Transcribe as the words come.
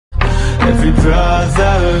every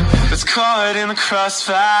brother that's caught in the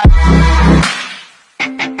crossfire.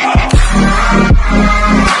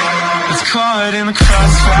 That's caught in the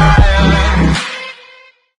crossfire.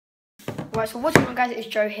 Right, so what's going on, guys? It's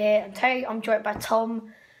Joe here, and today I'm joined by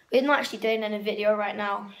Tom. We're not actually doing any video right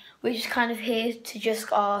now. We're just kind of here to just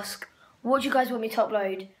ask, what do you guys want me to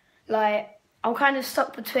upload? Like, I'm kind of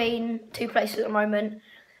stuck between two places at the moment.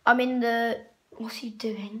 I'm in the... What's he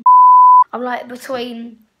doing? I'm like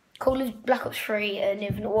between Call of Black Ops 3 and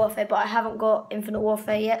Infinite Warfare, but I haven't got Infinite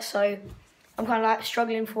Warfare yet, so I'm kind of like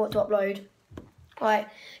struggling for what to upload. Like,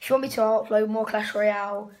 if you want me to, I'll upload more Clash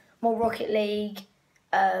Royale, more Rocket League,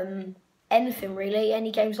 anything really,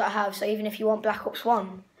 any games that I have. So even if you want Black Ops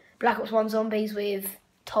 1 Zombies with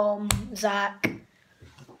Tom, Zach,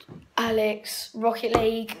 Alex, Rocket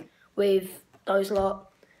League with those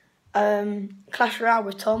lot, Clash Royale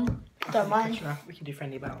with Tom, don't mind. We can do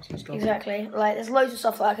friendly battles and stuff. Exactly, like there's loads of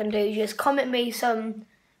stuff that I can do. Just comment me some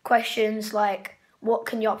questions like, what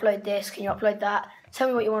can you upload this, can you upload that? Tell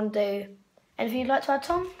me what you want to do. Anything you'd like to add,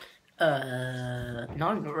 Tom? No,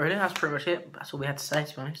 not really. That's pretty much it. That's all we had to say,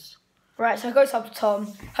 to be honest. Right, so go sub to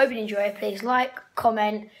Tom. Hope you enjoy it. Please like,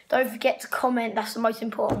 comment. Don't forget to comment. That's the most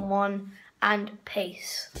important one. And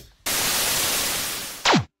peace.